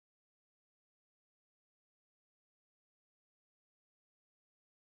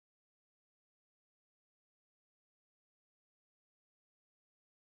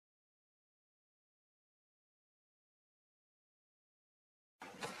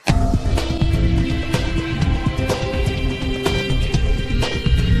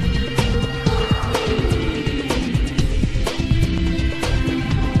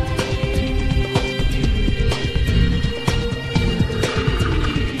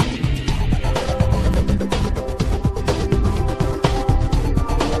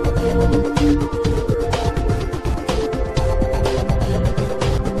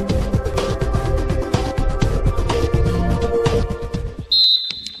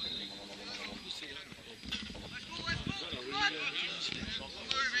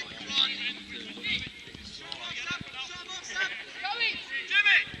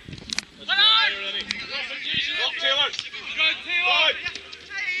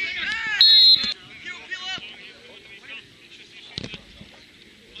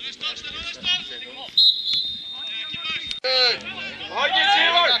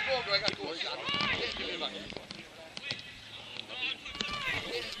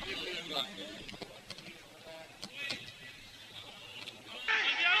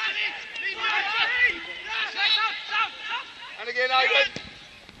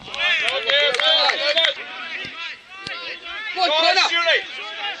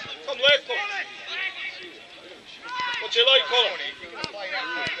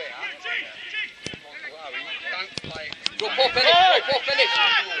Drop off, Ellis. Drop off,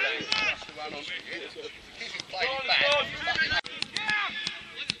 Ellis.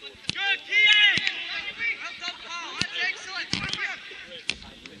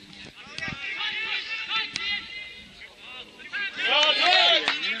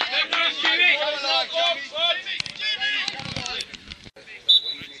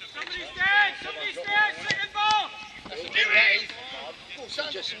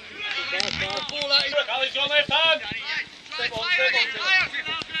 Ali's on left hand. Step on, step on.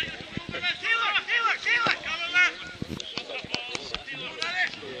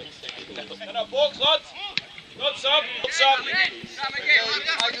 Get up, box, lads. Not sub. Not sub. I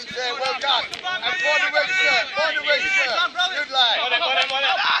can say well done. And find a whistle. Find a whistle. Good lad. Find it.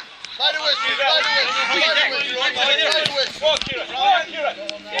 Find a whistle. Find a whistle. Find a whistle. Go on, Kieran. Go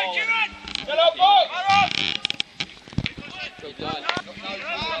on, Kieran. Get up, box. Good lad.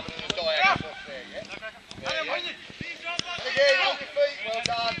 Again, on your feet, well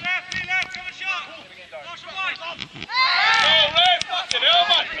done. Oh, Ray, fucking hell,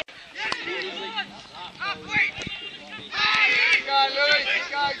 man. Keep going, Louis. Keep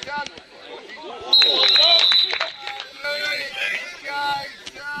going, son. Louis, keep going,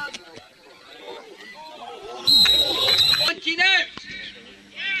 son. Punching out.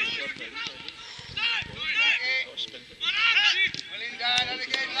 Willing down and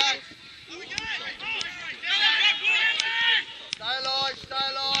again, lads. Stay alive, stay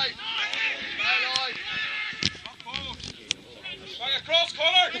alive. Stay alive. Back across,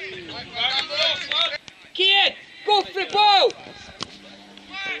 Connor. Back across, lad. Kian, go for the ball.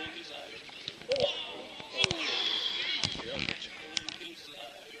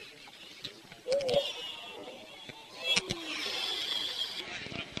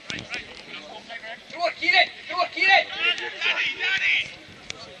 Go on, Kieran. Go on, Kieran.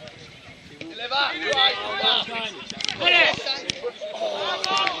 Deliver. Right, well done.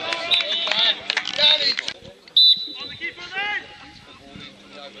 Danny.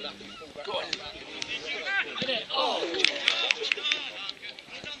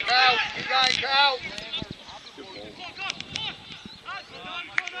 Cal, keep going, Cal.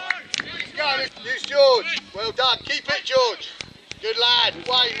 Keep going. Here's George. Well done. Keep it, George. Good lad.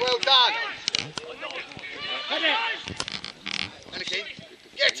 Wayne, well done. Anakin,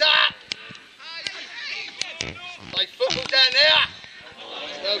 get up. Play football down there.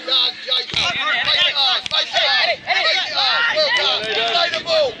 Well done, Jacob. Face it hard, face it hard, face it hard. Well done. Play the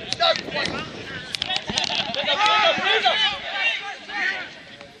ball. Don't make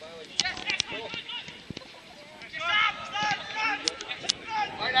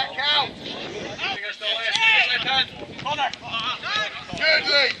that count. Good lead.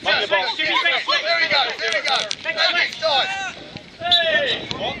 There we go, there we go. Next time. Hey!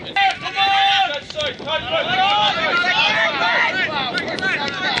 Come on! That's so tight,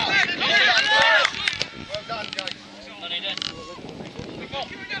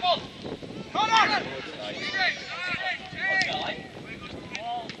 Well done, Jacob.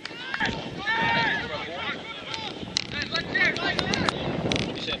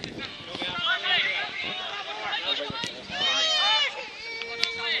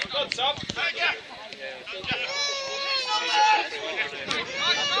 Good, Sam.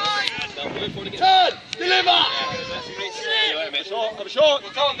 Turn! Deliver! Have a shot.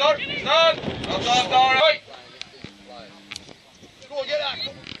 Well done, Dar. Stand. Well done, Dar. Right. Go on, get that.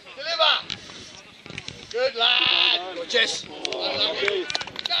 Deliver! Good lad! Chess!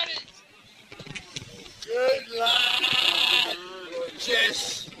 Good lad!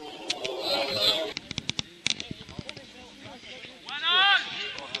 Chess!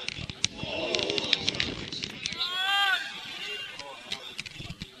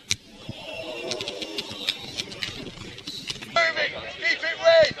 Moving! Keep it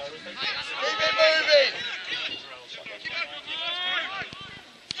red! Keep it moving!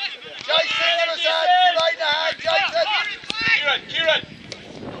 Jason, give us a hand! Right in the hand, Jason! Kieran!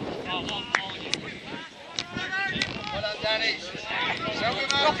 Well done, Danny. Help him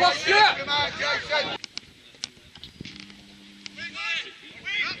out, Drop off, Jason. yeah. Help him out, Jason.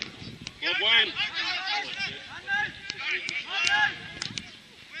 Good Wayne.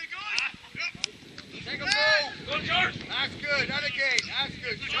 Take a ball. Good, George. That's good. And again. That's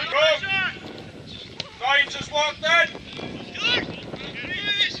good. Go. Fine, just walk then.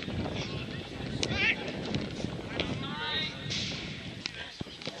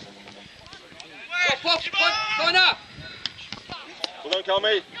 Drop off, Connor. Well done,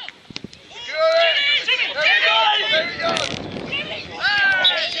 Calmy. Good. Very good. Very good.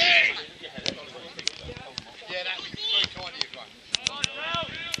 Yeah, that was very kind of you.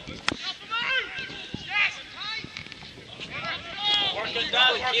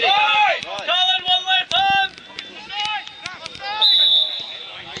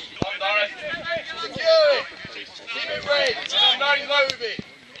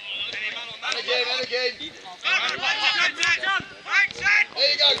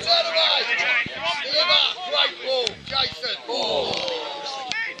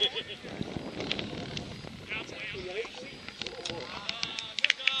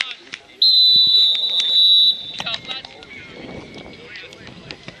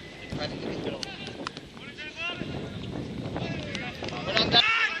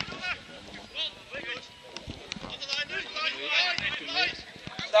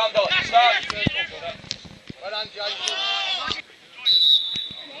 Stand up, stand. Well done, Jason.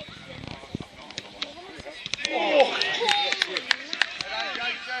 Well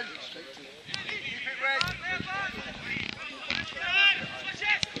done, Jason. Keep it red.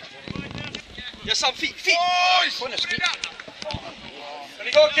 Yes, some feet. Boys! Goodness, feet. Can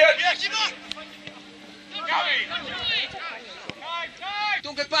you go, kid?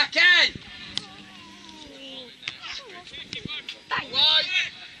 Don't get back in. Wide.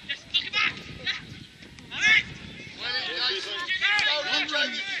 Well done, Jason. Slowly,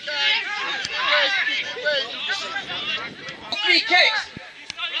 James, if you can. Keep it red. Free kicks.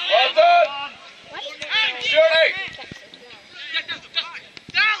 Well done. Shirley.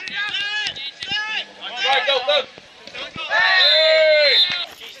 Right, go. Hey!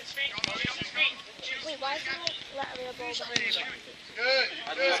 Wait, why is it laterally a ball behind you? Good.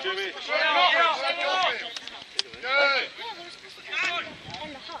 Yeah, they were supposed to put it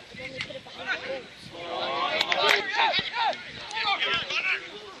in the hut, but then they put it behind the goals.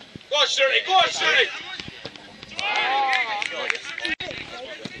 Go on, Shirley.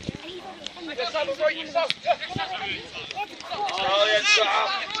 Let's have a right yourself. Brilliant, Sam.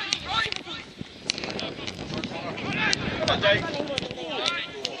 Come on, Dave.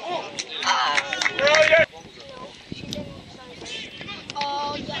 Brilliant.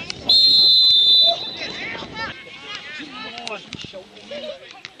 Oh, yeah.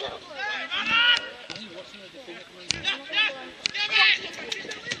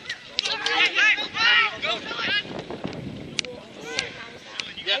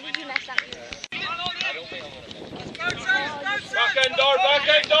 Why did you mess up? Back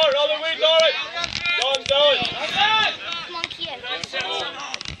end door, all the way, Laurie. Done. Come on, Kian. Oh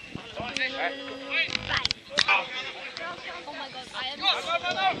my God, I am.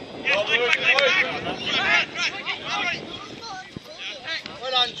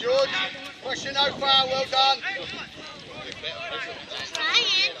 Well done, George. Question no foul, well done.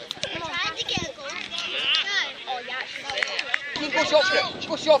 Trying to get a goal. No. Oh, yeah. Go short for it.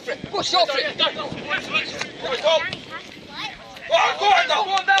 Go short for it. Go on, go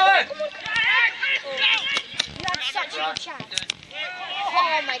on now. You had such a good chance.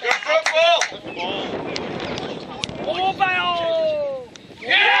 Oh my Good God. football. Oh, Bale!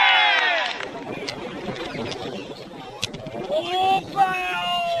 Yeah! Oh,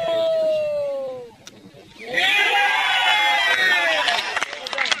 Bale!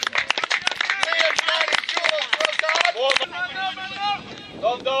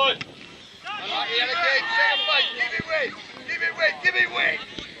 Well done. Give it weight.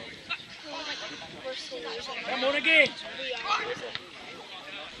 Come on again.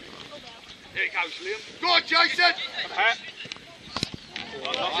 Here it goes, Liam. Go on, Jason.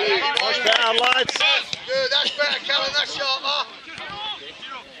 Nice down, lads. Good, that's better, Callum. That's sharper.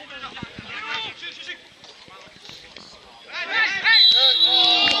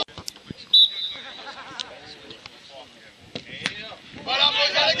 Well done,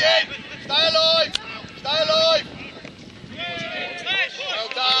 boys, and again. Stay alive. Well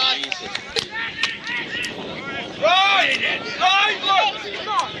done. Right, look.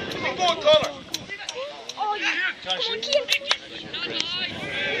 Go on, Connor. Oh, yeah. Come on, Kian.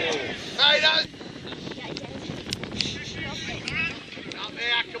 Hey, that's... Up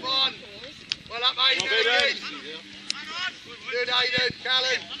there, come on. Well up, Aiden. Good, Aiden.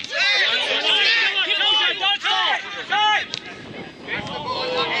 Callum.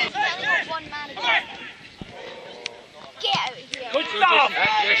 One man again. Get out of here. Good stuff.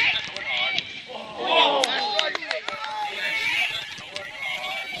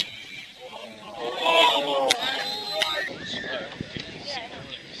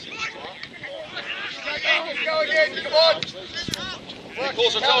 Go again, come on. Work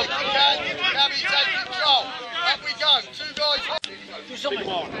it, Callum, you can. Gabby, take control. Up we go. Two guys. Do something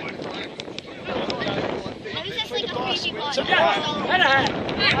more. Maybe just like a crazy ball. Head ahead.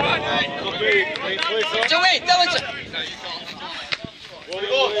 It's away, Dylan's. Where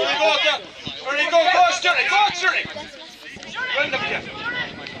you go, go on, Sturdy. Run up here.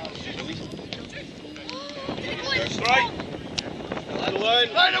 Right.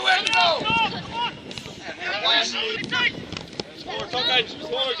 Play the window.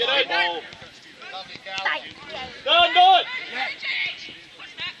 Smaller, get out. Done.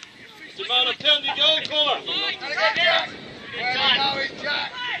 It's a man of 10 to go, Connor. And again, Jack. Where are you going, Jack?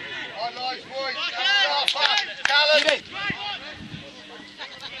 Davey.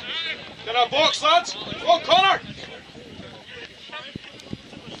 Get on box, lads. Come on, Connor.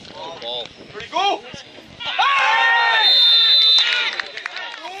 Ball. Ready, go. Hey!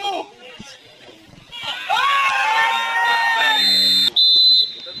 Oh!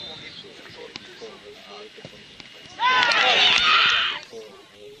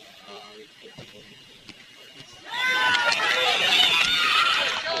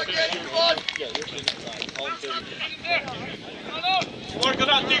 Work on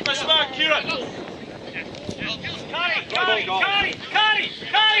that defensive back, Kieran. Carry!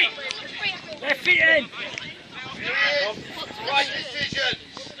 Left feet in. Right decision.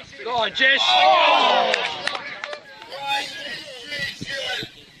 Go on, Jess. Right decision.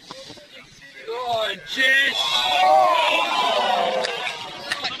 Go on, Jess.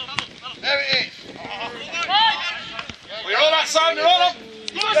 There it is. We're on that, Sam. You're on him.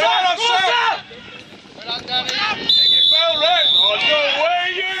 You're on him, Sam. Well done, Danny. Think you fell, right? Oh, no way,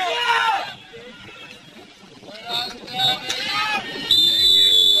 you. Well done, Danny.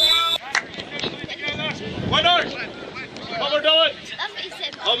 Why not? Come on, Dylan. That's what he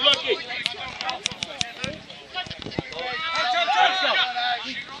said. I'm lucky.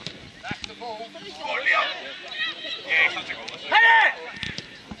 That's the ball.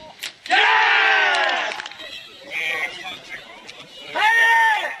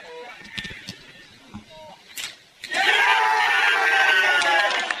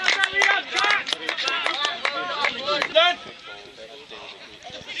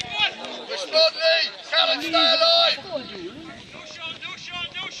 Respond, Lee. Callum, stay alive. No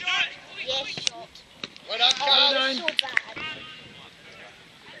shot. Yes, shot. Well done, Callum. So bad.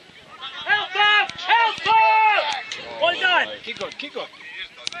 Help them! Help them! Well done. Keep going. Good.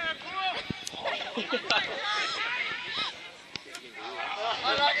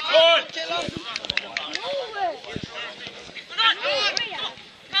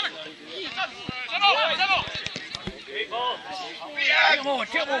 Come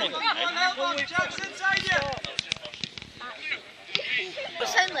on. You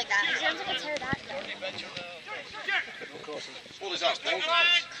sound like that. It sounds like a pterodactyl. What is that, Paul?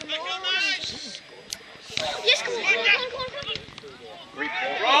 Come on. Yes, come on.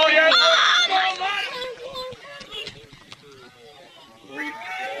 Roll your Come on.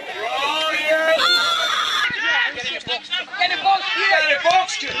 Get in box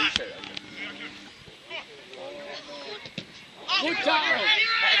here. Good tackle.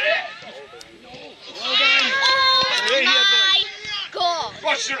 Oh my God.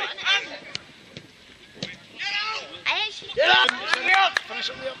 Watch it. I actually... Finish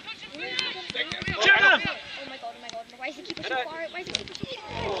up the up. Oh my God. Why is the keeper so far? Man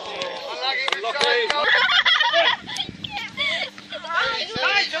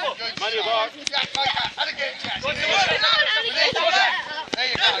your back. Jack, take that. And again, Jack. Good There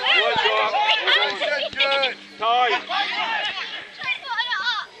you go. Good. Tie.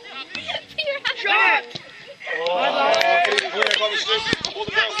 Shot! Go on,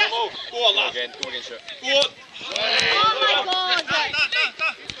 lad. Go again, sir. Go on. Oh my God!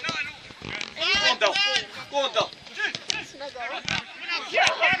 Go on, Del. Snuggle.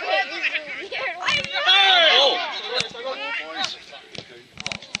 Hey!